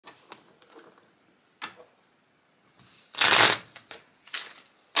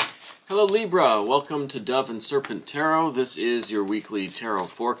Hello Libra, welcome to Dove and Serpent Tarot. This is your weekly tarot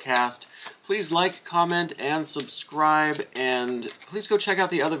forecast. Please like, comment, and subscribe, and please go check out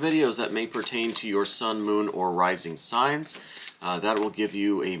the other videos that may pertain to your sun, moon, or rising signs. That will give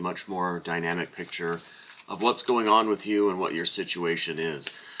you a much more dynamic picture of what's going on with you and what your situation is.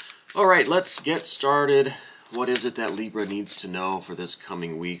 Alright, let's get started. What is it that Libra needs to know for this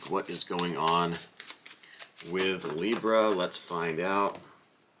coming week? What is going on with Libra? Let's find out.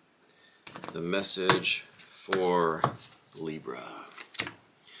 The message for Libra.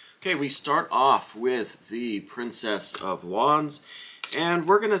 Okay, we start off with the Princess of Wands, and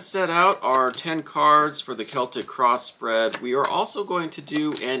we're going to set out our 10 cards for the Celtic cross spread. We are also going to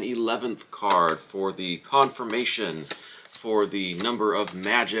do an 11th card for the confirmation, for the number of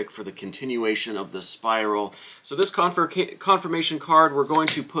magic, for the continuation of the spiral. So this confirmation card we're going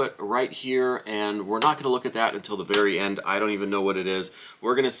to put right here, and we're not going to look at that until the very end. I don't even know what it is.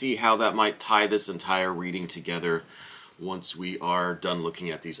 We're going to see how that might tie this entire reading together once we are done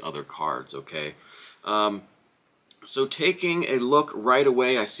looking at these other cards, okay? So taking a look right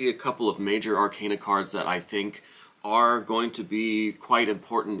away, I see a couple of major arcana cards that I think are going to be quite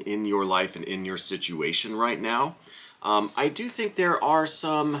important in your life and in your situation right now. I do think there are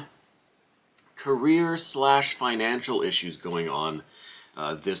some career/financial issues going on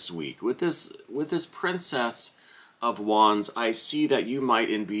this week. With this Princess of Wands, I see that you might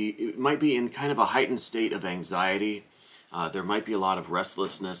be in kind of a heightened state of anxiety. There might be a lot of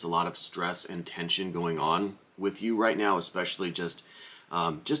restlessness, a lot of stress and tension going on with you right now, especially just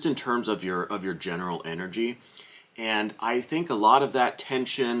in terms of your general energy. And I think a lot of that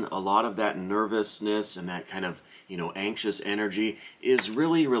tension, a lot of that nervousness and that kind of, anxious energy is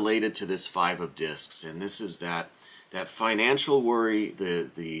really related to this Five of Discs. And this is that financial worry,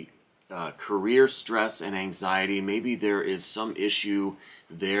 the career stress and anxiety. Maybe there is some issue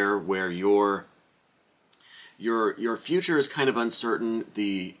there where your future is kind of uncertain.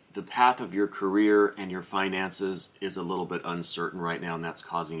 The path of your career and your finances is a little bit uncertain right now, and that's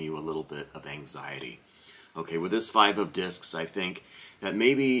causing you a little bit of anxiety. Okay, with this Five of Discs, I think that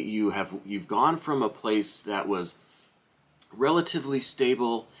maybe you've gone from a place that was relatively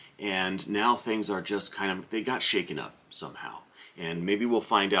stable, and now things are just they got shaken up somehow. And maybe we'll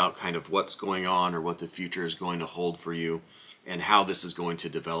find out kind of what's going on or what the future is going to hold for you and how this is going to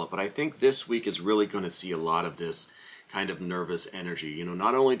develop. But I think this week is really going to see a lot of this kind of nervous energy.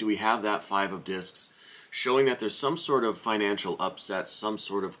 Not only do we have that Five of Discs showing that there's some sort of financial upset, some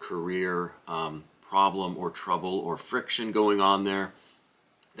sort of career problem or trouble or friction going on there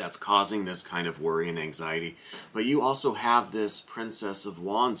that's causing this kind of worry and anxiety. But you also have this Princess of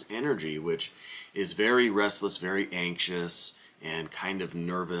Wands energy, which is very restless, very anxious, and kind of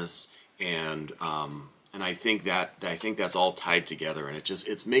nervous, and I think that's all tied together, and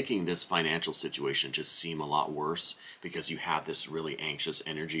it's making this financial situation just seem a lot worse because you have this really anxious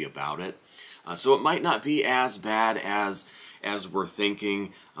energy about it. So it might not be as bad as we're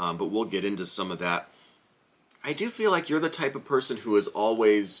thinking, but we'll get into some of that. I do feel like you're the type of person who has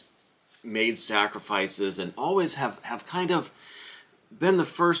always made sacrifices and always have kind of been the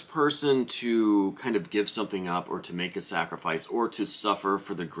first person to kind of give something up or to make a sacrifice or to suffer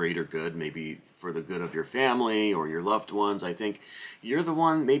for the greater good, maybe for the good of your family or your loved ones. I think you're the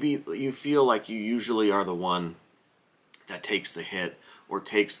one, maybe you feel like you usually are the one that takes the hit or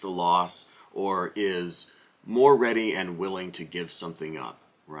takes the loss or is more ready and willing to give something up,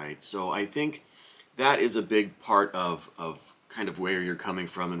 right? So I think that is a big part of kind of where you're coming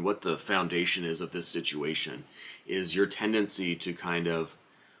from, and what the foundation is of this situation is your tendency to kind of,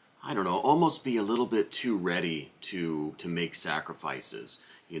 I don't know, almost be a little bit too ready to make sacrifices.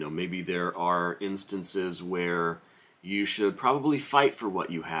 Maybe there are instances where you should probably fight for what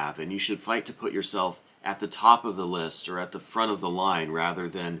you have, and you should fight to put yourself at the top of the list or at the front of the line rather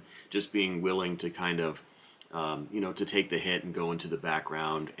than just being willing to kind of to take the hit and go into the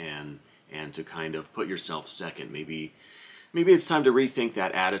background and to kind of put yourself second. Maybe it's time to rethink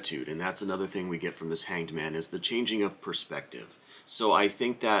that attitude, and that's another thing we get from this Hanged Man is the changing of perspective. So I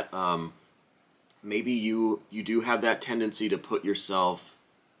think that maybe you do have that tendency to put yourself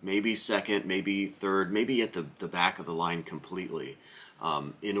maybe second, maybe third, maybe at the back of the line completely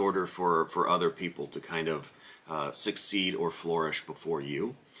in order for other people to kind of succeed or flourish before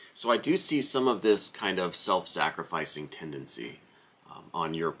you. So I do see some of this kind of self-sacrificing tendency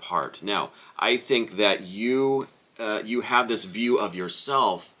on your part. Now, I think that you have this view of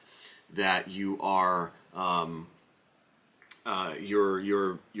yourself that you are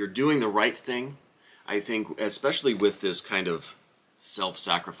you're doing the right thing. I think, especially with this kind of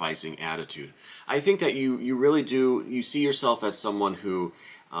self-sacrificing attitude. I think that you really do, you see yourself as someone who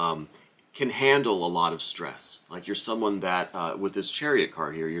can handle a lot of stress. Like you're someone that, with this Chariot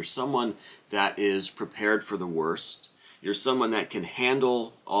card here, you're someone that is prepared for the worst. You're someone that can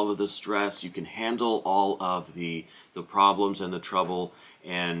handle all of the stress. You can handle all of the problems and the trouble,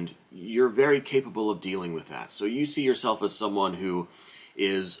 and you're very capable of dealing with that. So you see yourself as someone who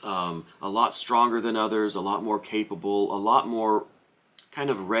is a lot stronger than others, a lot more capable, a lot more kind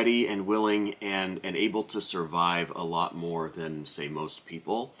of ready and willing and able to survive a lot more than, say, most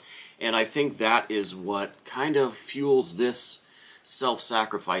people. And I think that is what kind of fuels this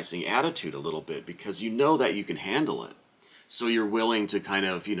self-sacrificing attitude a little bit, because you know that you can handle it. So you're willing to kind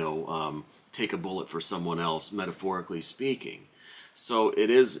of, take a bullet for someone else, metaphorically speaking. So it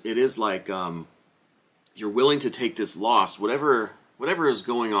is like you're willing to take this loss, whatever is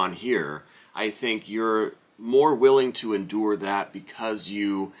going on here. I think you're more willing to endure that because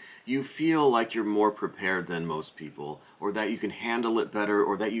you feel like you're more prepared than most people, or that you can handle it better,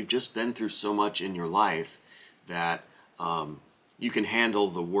 or that you've just been through so much in your life that you can handle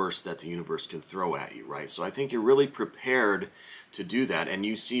the worst that the universe can throw at you, right? So I think you're really prepared to do that, and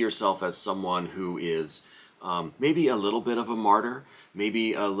you see yourself as someone who is maybe a little bit of a martyr,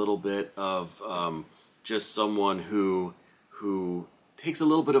 maybe a little bit of just someone who takes a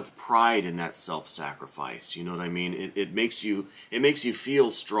little bit of pride in that self-sacrifice. You know what I mean? It makes you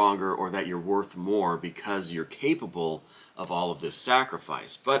feel stronger, or that you're worth more because you're capable of all of this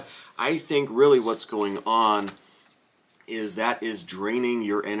sacrifice. But I think really what's going on is that is draining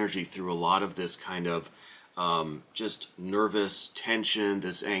your energy through a lot of this kind of just nervous tension,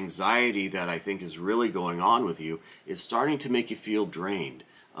 this anxiety that I think is really going on with you is starting to make you feel drained.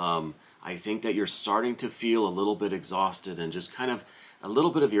 I think that you're starting to feel a little bit exhausted, and just kind of a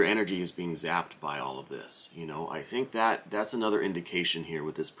little bit of your energy is being zapped by all of this. I think that's another indication here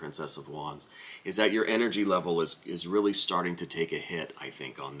with this Princess of Wands, is that your energy level is really starting to take a hit, I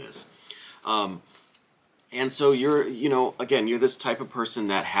think, on this. And so you're, again, you're this type of person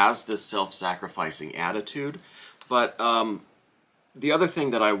that has this self-sacrificing attitude. But the other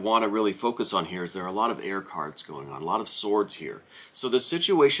thing that I want to really focus on here is there are a lot of air cards going on, a lot of swords here. So the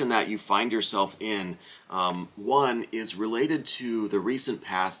situation that you find yourself in, one, is related to the recent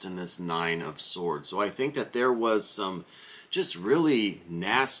past in this Nine of Swords. So I think that there was some just really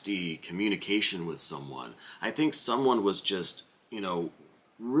nasty communication with someone. I think someone was just,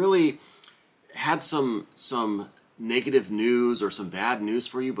 really had some negative news or some bad news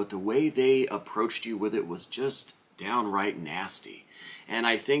for you, but the way they approached you with it was just downright nasty. And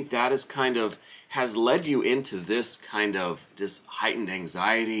I think that is has led you into this kind of just heightened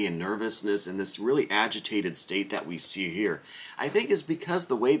anxiety and nervousness, and this really agitated state that we see here. I think is because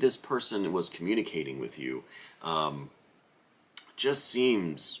the way this person was communicating with you just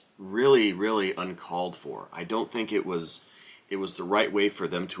seems really, really uncalled for. I don't think it was the right way for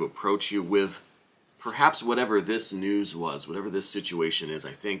them to approach you with perhaps whatever this news was, whatever this situation is.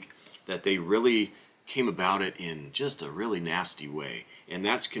 I think that they really came about it in just a really nasty way, and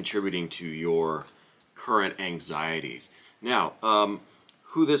that's contributing to your current anxieties. Now,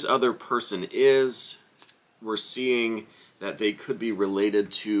 who this other person is, we're seeing that they could be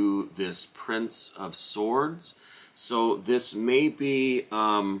related to this Prince of Swords. So this may be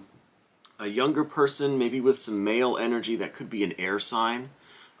a younger person, maybe with some male energy. That could be an air sign.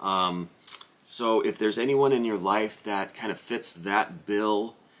 So if there's anyone in your life that kind of fits that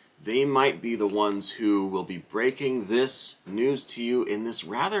bill, they might be the ones who will be breaking this news to you in this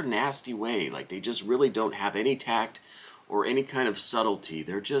rather nasty way. Like they just really don't have any tact or any kind of subtlety.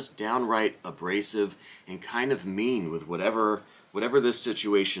 They're just downright abrasive and kind of mean with whatever this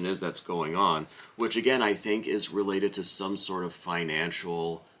situation is that's going on, which again I think is related to some sort of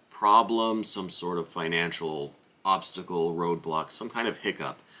financial problem, some sort of financial obstacle, roadblock, some kind of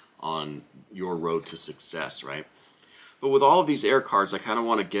hiccup on your road to success, right? But with all of these air cards, I kind of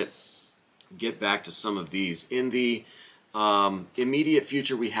want to get back to some of these. In the immediate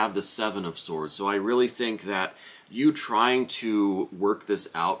future, we have the Seven of Swords. So I really think that you trying to work this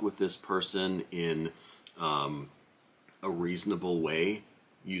out with this person in a reasonable way,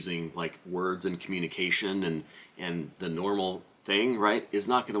 using like words and communication and the normal thing, right, is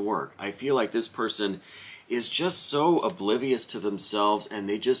not going to work. I feel like this person is just so oblivious to themselves, and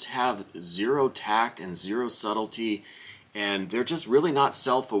they just have zero tact and zero subtlety, and they're just really not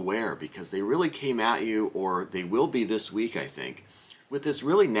self-aware, because they really came at you, or they will be this week, I think, with this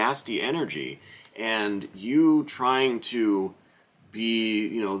really nasty energy, and you trying to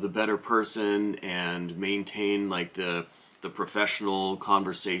be, the better person and maintain like the the professional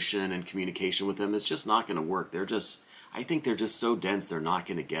conversation and communication with them, it's just not going to work. I think they're just so dense, they're not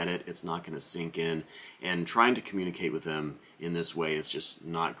going to get it. It's not going to sink in. And trying to communicate with them in this way is just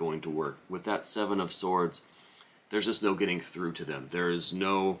not going to work. With that Seven of Swords, there's just no getting through to them. There is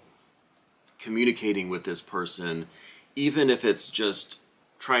no communicating with this person, even if it's just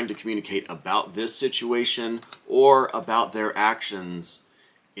trying to communicate about this situation or about their actions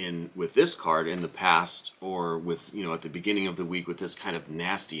with this card in the past, or with, at the beginning of the week with this kind of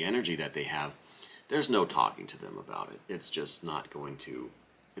nasty energy that they have. There's no talking to them about it. It's just not going to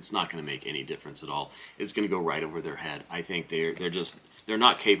make any difference at all. It's going to go right over their head. I think they're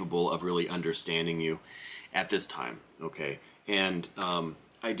not capable of really understanding you at this time, okay? And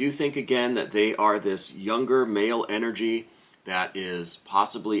I do think, again, that they are this younger male energy that is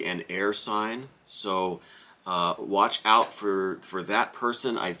possibly an air sign. So watch out for that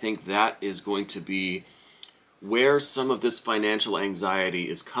person. I think that is going to be where some of this financial anxiety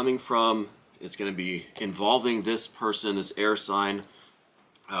is coming from. It's going to be involving this person, this air sign,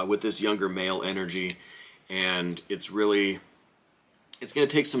 with this younger male energy. And it's going to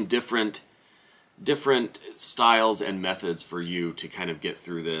take some different styles and methods for you to kind of get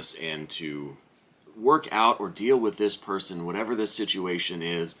through this and to work out or deal with this person, whatever this situation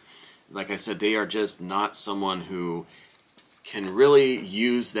is. Like I said, they are just not someone who can really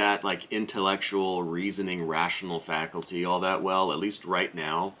use that like intellectual reasoning, rational faculty all that well, at least right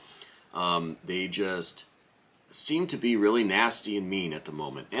now. They just seem to be really nasty and mean at the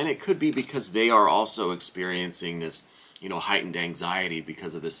moment. And it could be because they are also experiencing this, heightened anxiety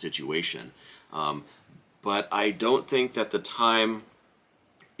because of this situation. But I don't think that the time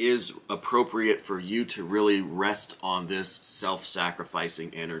is appropriate for you to really rest on this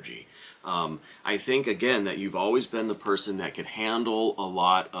self-sacrificing energy. I think, again, that you've always been the person that could handle a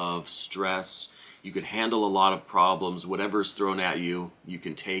lot of stress. You could handle a lot of problems. Whatever's thrown at you, you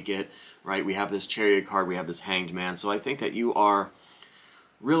can take it, right? We have this Chariot card, we have this Hanged Man. So I think that you are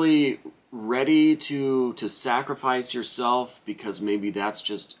really ready to sacrifice yourself, because maybe that's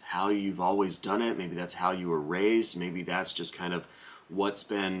just how you've always done it. Maybe that's how you were raised. Maybe that's just kind of what's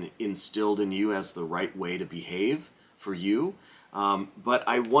been instilled in you as the right way to behave for you. But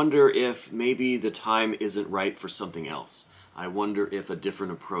I wonder if maybe the time isn't right for something else. I wonder if a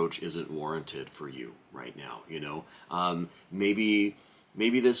different approach isn't warranted for you right now, Maybe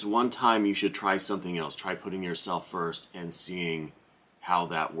this one time you should try something else. Try putting yourself first and seeing how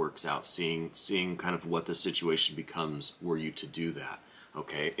that works out, seeing kind of what the situation becomes were you to do that,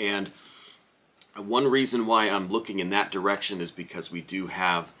 okay? And one reason why I'm looking in that direction is because we do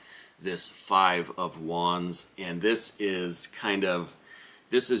have this Five of Wands, and this is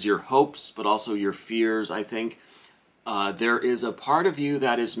your hopes, but also your fears, I think. There is a part of you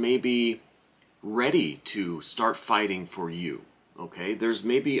that is maybe ready to start fighting for you, okay? There's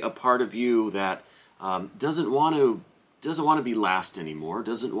maybe a part of you that doesn't want to be last anymore,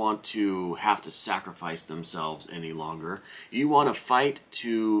 doesn't want to have to sacrifice themselves any longer. You want to fight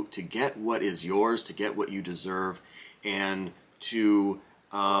to get what is yours, to get what you deserve, and to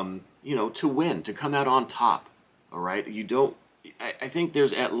to win, to come out on top. All right, I think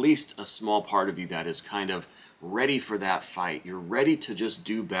there's at least a small part of you that is kind of ready for that fight. You're ready to just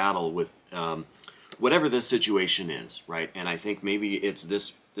do battle with whatever this situation is, right? And I think maybe it's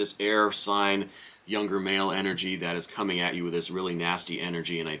this air sign, younger male energy that is coming at you with this really nasty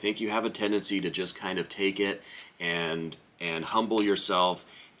energy, and I think you have a tendency to just kind of take it and humble yourself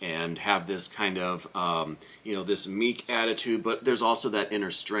and have this kind of this meek attitude, but there's also that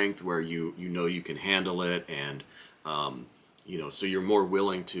inner strength where you know you can handle it, and so you're more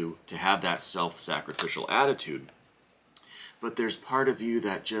willing to have that self-sacrificial attitude. But there's part of you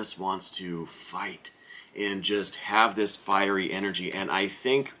that just wants to fight and just have this fiery energy, and I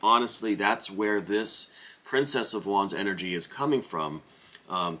think honestly that's where this Princess of Wands energy is coming from.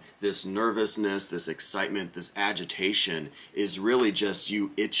 This nervousness, this excitement, this agitation is really just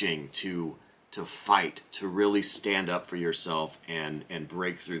you itching to fight, to really stand up for yourself and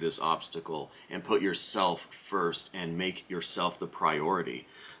break through this obstacle and put yourself first and make yourself the priority.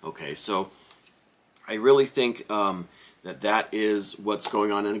 Okay, so I really think that is what's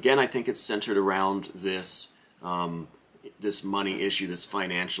going on. And again, I think it's centered around this this money issue, this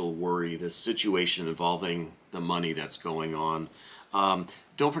financial worry, this situation involving the money that's going on.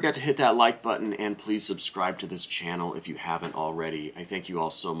 Don't forget to hit that like button, and please subscribe to this channel if you haven't already. I thank you all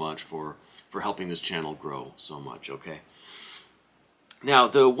so much for helping this channel grow so much, okay? Now,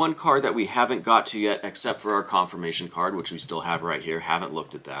 the one card that we haven't got to yet, except for our confirmation card, which we still have right here, haven't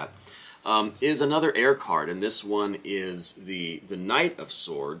looked at that, is another air card, and this one is the Knight of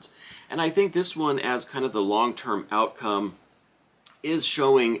Swords. And I think this one, as kind of the long-term outcome, is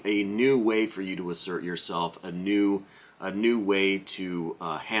showing a new way for you to assert yourself, a new way to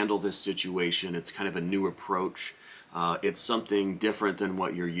handle this situation. It's kind of a new approach. It's something different than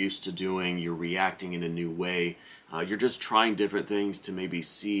what you're used to doing. You're reacting in a new way. You're just trying different things to maybe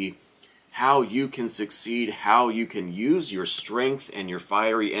see how you can succeed, how you can use your strength and your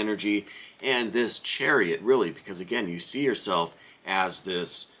fiery energy and this Chariot, really, because again, you see yourself as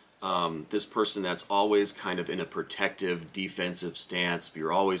this this person that's always kind of in a protective, defensive stance.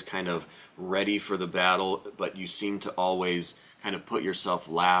 You're always kind of ready for the battle, but you seem to always kind of put yourself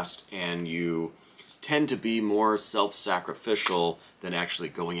last, and you tend to be more self-sacrificial than actually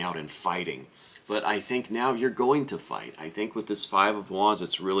going out and fighting. But I think now you're going to fight. I think with this Five of Wands,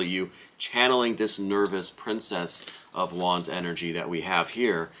 it's really you channeling this nervous Princess of Wands energy that we have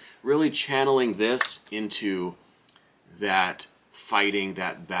here, really channeling this into that fighting,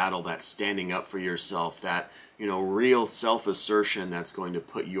 that battle, that standing up for yourself, that, you know, real self-assertion that's going to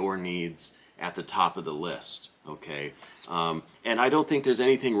put your needs at the top of the list, okay? And I don't think there's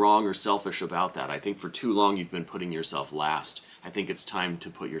anything wrong or selfish about that. I think for too long you've been putting yourself last. I think it's time to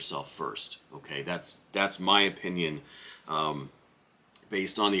put yourself first, okay? That's my opinion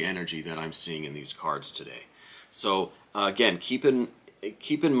based on the energy that I'm seeing in these cards today. So again, keep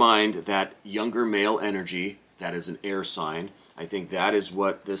in mind that younger male energy, that is an air sign. I think that is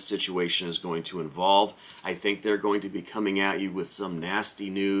what this situation is going to involve. I think they're going to be coming at you with some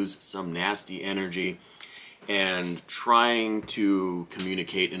nasty news, some nasty energy, and trying to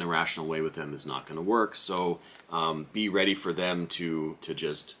communicate in a rational way with them is not going to work. So be ready for them to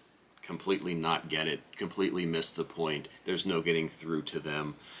just completely not get it, completely miss the point. There's no getting through to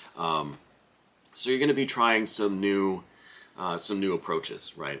them. So you're going to be trying some new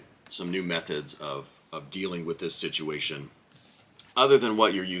approaches, right? Some new methods of dealing with this situation, other than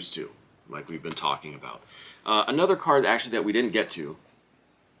what you're used to, like we've been talking about. Another card actually that we didn't get to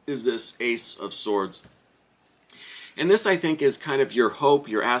is this Ace of Swords. And this, I think, is kind of your hope,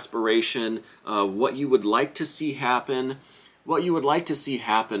 your aspiration, what you would like to see happen. What you would like to see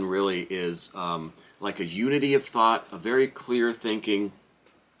happen really is like a unity of thought, a very clear thinking,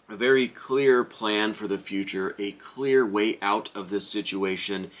 a very clear plan for the future, a clear way out of this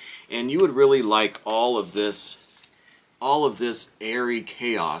situation. And you would really like all of this airy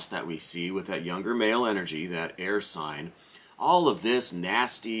chaos that we see with that younger male energy, that air sign, all of this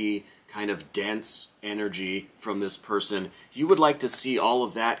nasty, kind of dense energy from this person. You would like to see all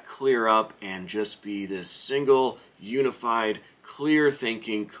of that clear up and just be this single, unified, clear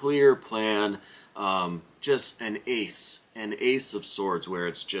thinking, clear plan, just an ace of swords, where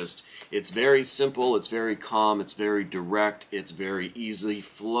it's very simple, it's very calm, it's very direct, it's very easily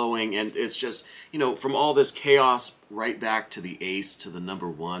flowing, and it's just, you know, from all this chaos right back to the ace, to the number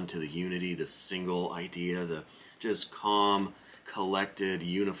one, to the unity, the single idea, the just calm, collected,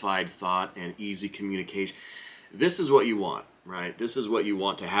 unified thought and easy communication. This is what you want, right? This is what you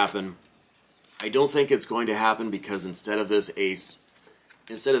want to happen. I don't think it's going to happen, because instead of this ace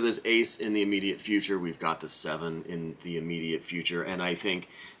in the immediate future, we've got the 7 in the immediate future. And I think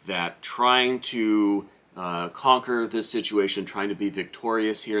that trying to conquer this situation, trying to be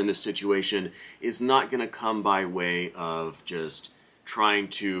victorious here in this situation, is not going to come by way of just trying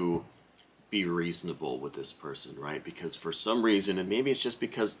to be reasonable with this person, right? Because for some reason, and maybe it's just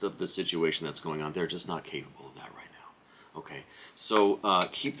because of the situation that's going on, they're just not capable of that right now. Okay, so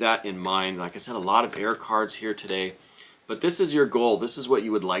keep that in mind. Like I said, a lot of air cards here today, but this is your goal. This is what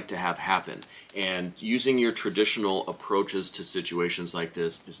you would like to have happen. And using your traditional approaches to situations like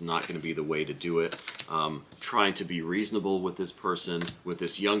this is not going to be the way to do it. Trying to be reasonable with this person, with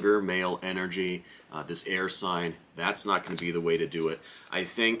this younger male energy, this air sign, that's not going to be the way to do it. I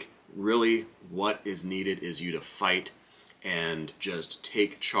think really what is needed is you to fight and just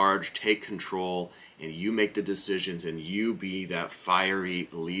take charge, take control, and you make the decisions, and you be that fiery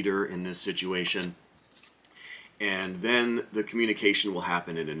leader in this situation. And then the communication will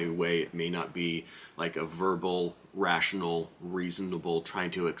happen in a new way. It may not be like a verbal, rational, reasonable,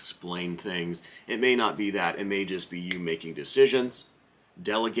 trying to explain things. It may not be that. It may just be you making decisions,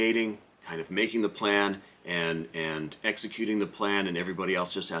 delegating, kind of making the plan, and executing the plan, and everybody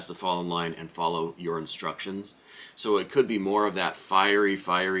else just has to fall in line and follow your instructions. So it could be more of that fiery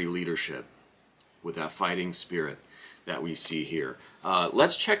leadership with that fighting spirit that we see here.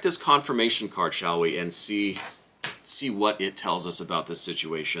 Let's check this confirmation card, shall we, and see what it tells us about this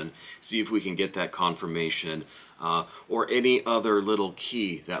situation. See if we can get that confirmation or any other little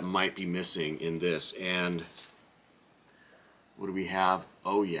key that might be missing in this. And what do we have?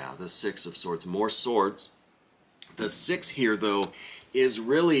 Oh yeah, the Six of Swords, more swords. The 6 here, though, is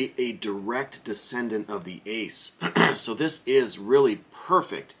really a direct descendant of the Ace. So this is really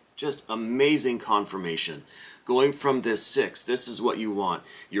perfect, just amazing confirmation. Going from this 6, this is what you want.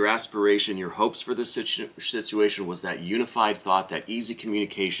 Your aspiration, your hopes for this situation was that unified thought, that easy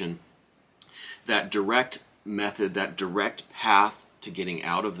communication, that direct method, that direct path to getting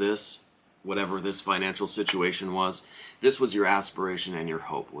out of this, whatever this financial situation was. This was your aspiration and your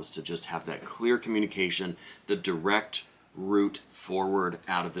hope, was to just have that clear communication, the direct route forward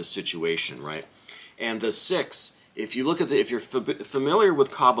out of this situation, right? And the 6, if you look at if you're familiar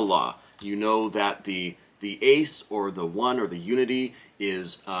with Kabbalah, you know that the Ace or the 1 or the Unity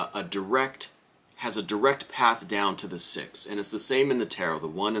is has a direct path down to the 6, and it's the same in the tarot. The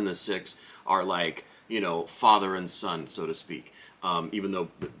 1 and the 6 are like, you know, father and son, so to speak. Even though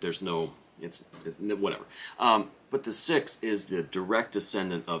there's no, whatever. But the 6 is the direct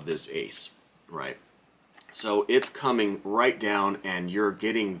descendant of this Ace, right? So it's coming right down, and you're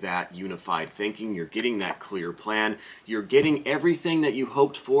getting that unified thinking. You're getting that clear plan. You're getting everything that you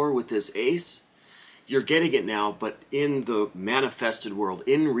hoped for with this Ace. You're getting it now, but in the manifested world,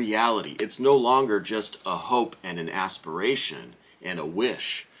 in reality. It's no longer just a hope and an aspiration and a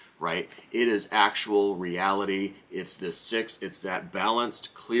wish, right? It is actual reality. It's this 6. It's that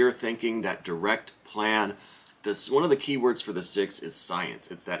balanced, clear thinking, that direct plan. One of the key words for the 6 is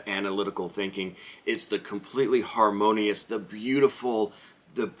science. It's that analytical thinking. It's the completely harmonious, the beautiful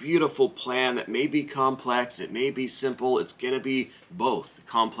plan that may be complex, it may be simple. It's going to be both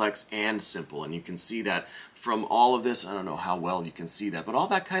complex and simple. And you can see that from all of this. I don't know how well you can see that, but all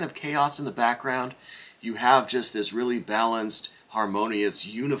that kind of chaos in the background, you have just this really balanced, harmonious,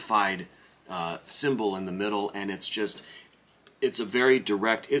 unified symbol in the middle, and it's a very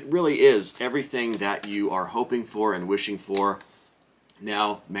direct, it really is everything that you are hoping for and wishing for,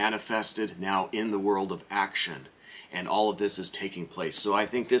 now manifested, now in the world of action. And all of this is taking place. So I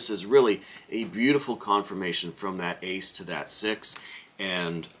think this is really a beautiful confirmation from that Ace to that 6.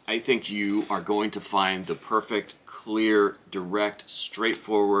 And I think you are going to find the perfect, clear, direct,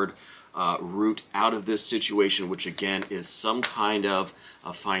 straightforward route out of this situation, which again is some kind of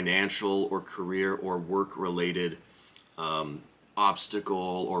a financial or career or work-related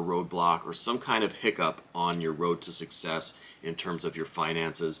obstacle or roadblock or some kind of hiccup on your road to success in terms of your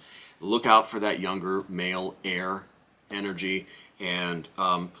finances. Look out for that younger male heir energy, and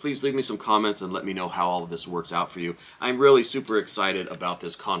please leave me some comments and let me know how all of this works out for you. I'm really super excited about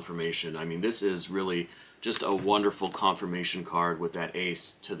this confirmation. I mean, this is really just a wonderful confirmation card with that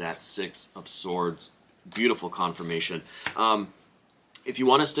Ace to that 6 of Swords. Beautiful confirmation. If you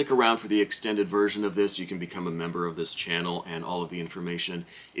want to stick around for the extended version of this, you can become a member of this channel, and all of the information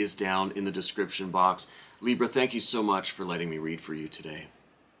is down in the description box. Libra, thank you so much for letting me read for you today.